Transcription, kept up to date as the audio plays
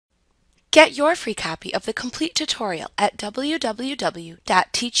Get your free copy of the complete tutorial at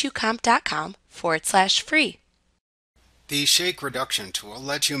www.teachucomp.com/free. The Shake Reduction tool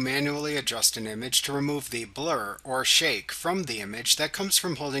lets you manually adjust an image to remove the blur or shake from the image that comes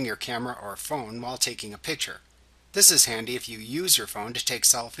from holding your camera or phone while taking a picture. This is handy if you use your phone to take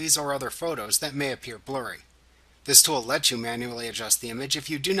selfies or other photos that may appear blurry. This tool lets you manually adjust the image if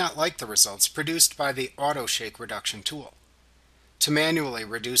you do not like the results produced by the Auto Shake Reduction tool. To manually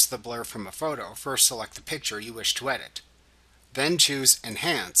reduce the blur from a photo, first select the picture you wish to edit. Then choose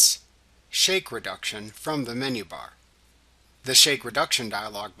Enhance, Shake Reduction from the menu bar. The Shake Reduction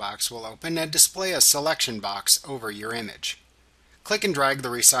dialog box will open and display a selection box over your image. Click and drag the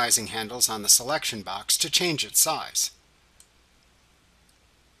resizing handles on the selection box to change its size.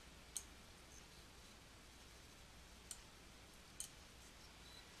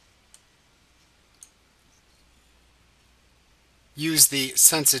 Use the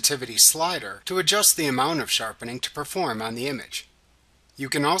sensitivity slider to adjust the amount of sharpening to perform on the image. You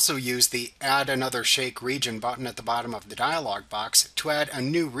can also use the Add Another Shake Region button at the bottom of the dialog box to add a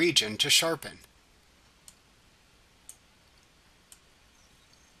new region to sharpen.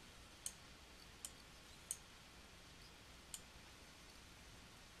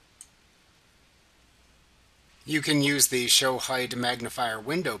 You can use the Show Hide Magnifier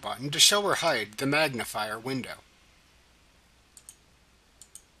Window button to show or hide the magnifier window.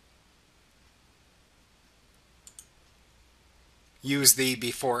 Use the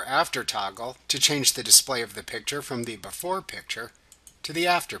Before/After toggle to change the display of the picture from the before picture to the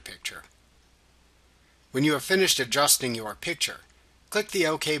after picture. When you have finished adjusting your picture, click the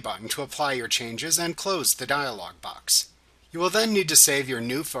OK button to apply your changes and close the dialog box. You will then need to save your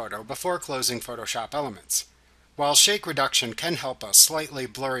new photo before closing Photoshop Elements. While Shake Reduction can help a slightly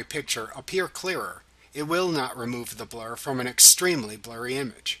blurry picture appear clearer, it will not remove the blur from an extremely blurry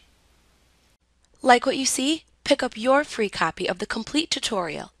image. Like what you see? Pick up your free copy of the complete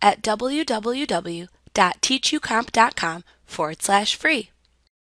tutorial at www.teachucomp.com/free.